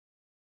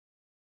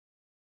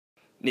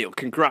Neil,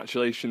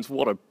 congratulations.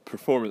 What a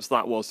performance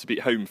that was to beat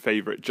home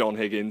favourite John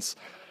Higgins.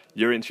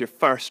 You're into your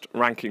first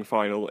ranking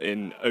final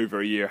in over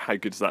a year. How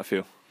good does that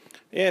feel?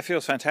 Yeah, it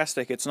feels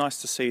fantastic. It's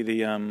nice to see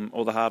the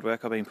all the hard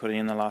work I've been putting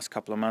in the last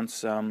couple of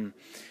months,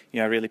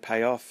 really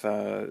pay off.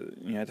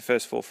 The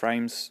first 4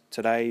 frames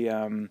today,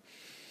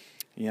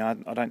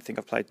 I don't think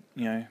I've played,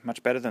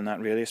 much better than that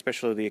really,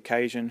 especially the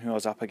occasion, who I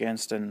was up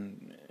against,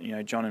 and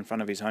John in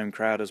front of his home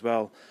crowd as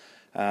well.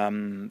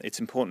 It's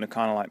important to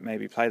kind of like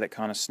maybe play that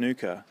kind of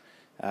snooker.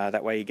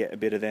 That way you get a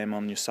bit of them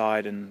on your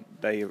side, and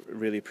they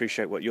really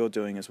appreciate what you're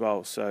doing as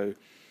well. So,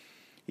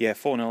 yeah,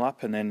 4-0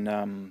 up, and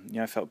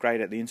then felt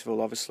great at the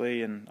interval,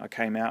 obviously, and I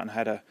came out and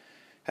had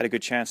a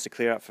good chance to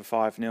clear up for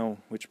 5-0,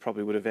 which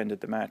probably would have ended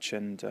the match.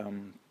 And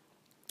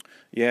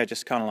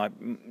just kind of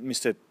like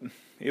missed it.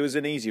 It was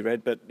an easy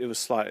red, but it was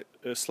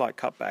a slight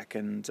cutback,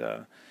 and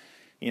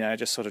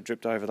just sort of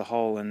dripped over the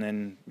hole, and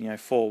then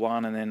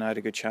 4-1, and then I had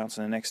a good chance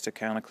in the next to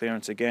counter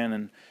clearance again,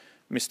 and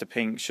missed a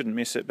pink. Shouldn't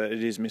miss it, but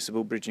it is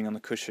missable, bridging on the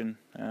cushion.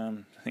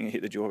 I think it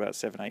hit the jaw about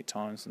 7-8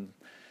 times, and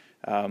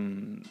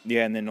and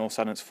then all of a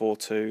sudden it's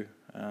 4-2.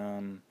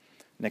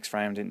 Next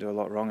frame didn't do a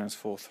lot wrong, and it's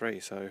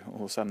 4-3. So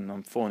all of a sudden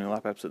I'm 4-0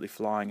 up, absolutely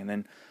flying, and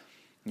then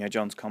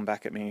John's come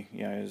back at me.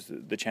 As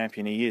the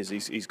champion he is,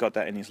 he's got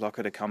that in his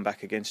locker to come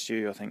back against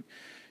you. I think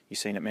you've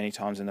seen it many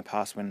times in the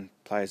past when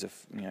players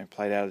have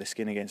played out of their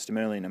skin against him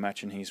early in a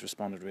match, and he's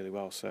responded really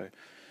well. So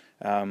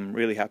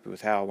really happy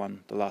with how I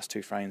won the last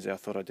 2 frames there. I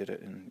thought I did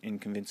it in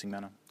convincing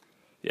manner.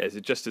 Yeah, is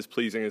it just as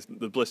pleasing as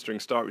the blistering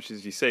start, which,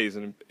 as you say, is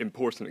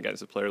important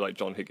against a player like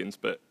John Higgins,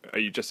 but are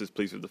you just as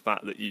pleased with the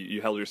fact that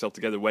you held yourself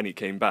together when he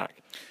came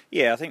back?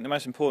 Yeah, I think the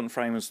most important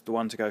frame was the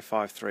one to go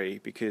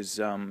 5-3, because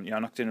I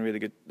knocked in a really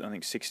good, I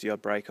think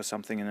 60-odd break or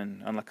something, and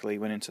then unluckily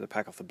went into the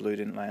pack off the blue,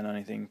 didn't land on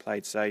anything,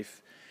 played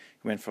safe,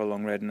 went for a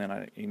long red, and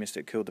then he missed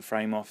it, killed the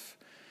frame off.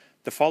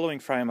 The following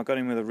frame, I got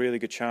in with a really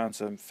good chance,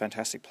 a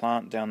fantastic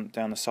plant down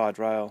the side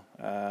rail,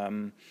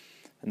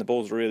 and the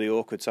balls were really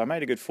awkward. So I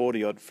made a good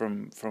 40-odd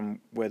from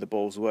where the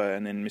balls were,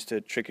 and then missed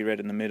a tricky red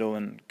in the middle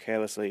and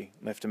carelessly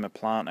left him a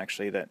plant,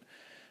 actually, that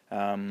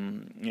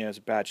it was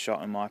a bad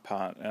shot on my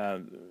part.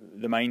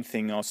 The main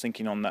thing I was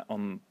thinking on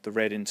the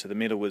red into the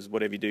middle was,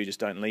 whatever you do, just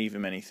don't leave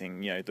him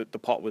anything. The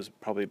pot was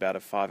probably about a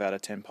 5 out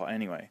of 10 pot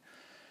anyway.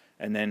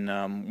 And then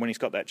when he's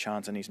got that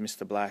chance and he's missed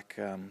the black,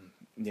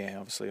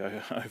 obviously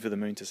over the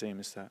moon to see him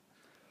miss that.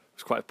 It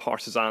was quite a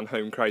partisan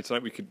home crowd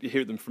tonight. We could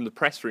hear them from the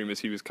press room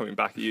as he was coming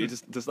back at you.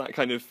 Does that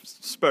kind of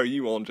spur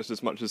you on just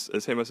as much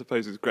as him, I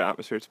suppose? It's a great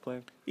atmosphere to play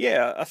in.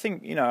 Yeah, I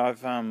think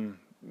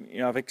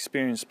I've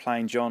experienced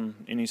playing John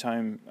in his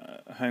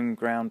home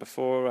ground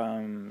before.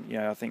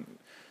 I think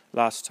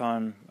last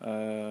time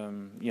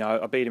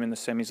I beat him in the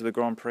semis of the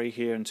Grand Prix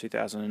here in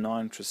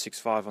 2009, which was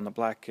 6-5 on the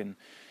black, and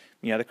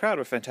the crowd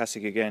were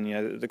fantastic again.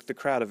 The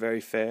crowd are very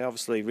fair,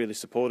 obviously really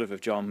supportive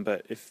of John,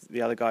 but if the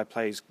other guy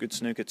plays good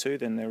snooker too,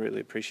 then they're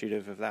really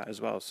appreciative of that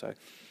as well. So,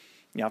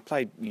 I've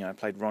played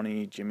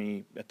Ronnie,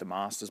 Jimmy at the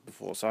Masters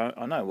before, so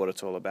I know what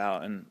it's all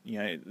about. And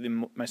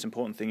the most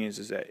important thing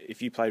is that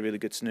if you play really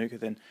good snooker,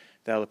 then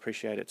they'll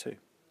appreciate it too.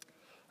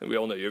 And we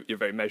all know you're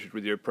very measured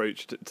with your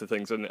approach to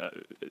things, and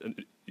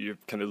you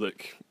kind of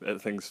look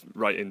at things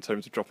right in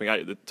terms of dropping out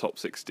of the top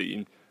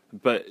 16,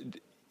 but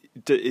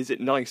is it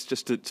nice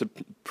just to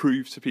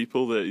prove to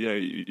people that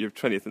you're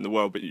 20th in the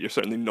world, but you're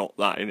certainly not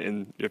that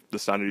in the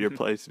standard of your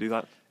play to do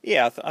that?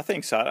 Yeah, I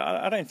think so.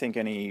 I don't think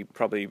any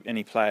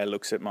player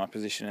looks at my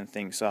position and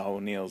thinks, oh,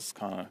 Neil's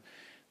kind of,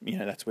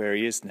 that's where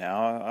he is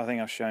now. I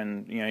think I've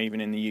shown, even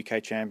in the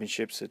UK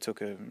Championships, it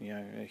took a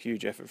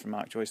huge effort from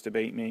Mark Joyce to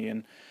beat me,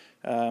 and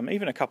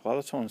even a couple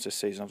other tournaments this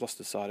season, I've lost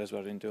the side as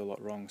well. I didn't do a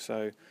lot wrong.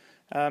 So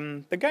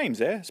the game's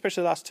there,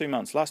 especially the last 2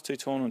 months. Last 2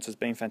 tournaments has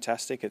been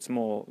fantastic. It's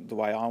more the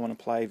way I want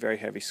to play, very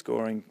heavy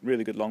scoring,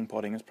 really good long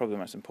potting. It's probably the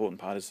most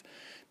important part, is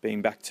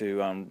being back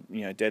to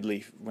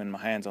deadly when my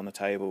hand's on the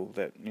table,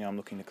 that I'm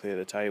looking to clear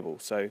the table.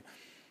 So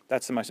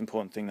that's the most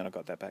important thing, that I've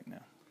got that back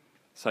now.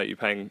 So you're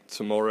playing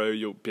tomorrow.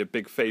 You'll be a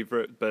big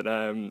favourite, but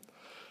I'm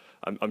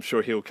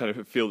sure he'll kind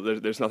of feel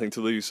that there's nothing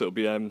to lose. So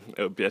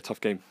it'll be a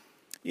tough game.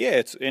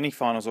 Yeah, any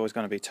final's always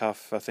going to be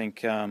tough. I think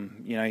he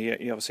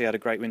obviously had a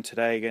great win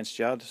today against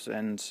Judd,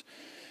 and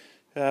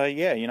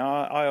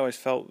I always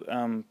felt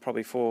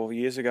probably 4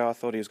 years ago I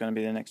thought he was going to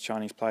be the next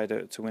Chinese player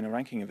to win a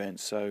ranking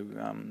event. So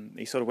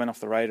he sort of went off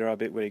the radar a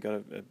bit, where he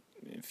got a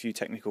few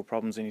technical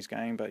problems in his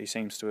game, but he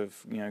seems to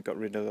have got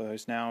rid of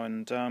those now.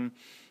 And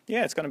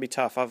it's going to be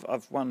tough.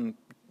 I've won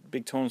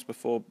big tournaments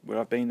before where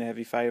I've been the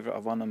heavy favourite.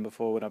 I've won them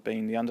before when I've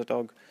been the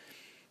underdog.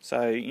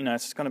 So,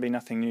 it's going to be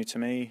nothing new to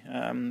me.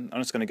 I'm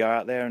just going to go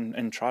out there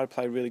and try to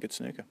play really good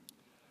snooker.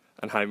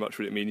 And how much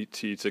would it mean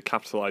to you to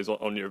capitalise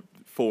on your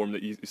form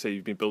that you say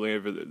you've been building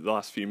over the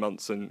last few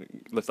months and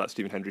lift that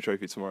Stephen Hendry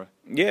Trophy tomorrow?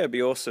 Yeah, it'd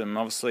be awesome.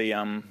 Obviously,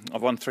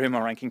 I've won 3 of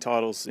my ranking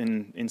titles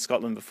in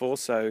Scotland before,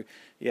 so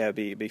yeah,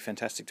 it'd be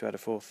fantastic to add a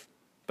 4th.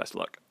 Best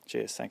of luck.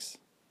 Cheers, thanks.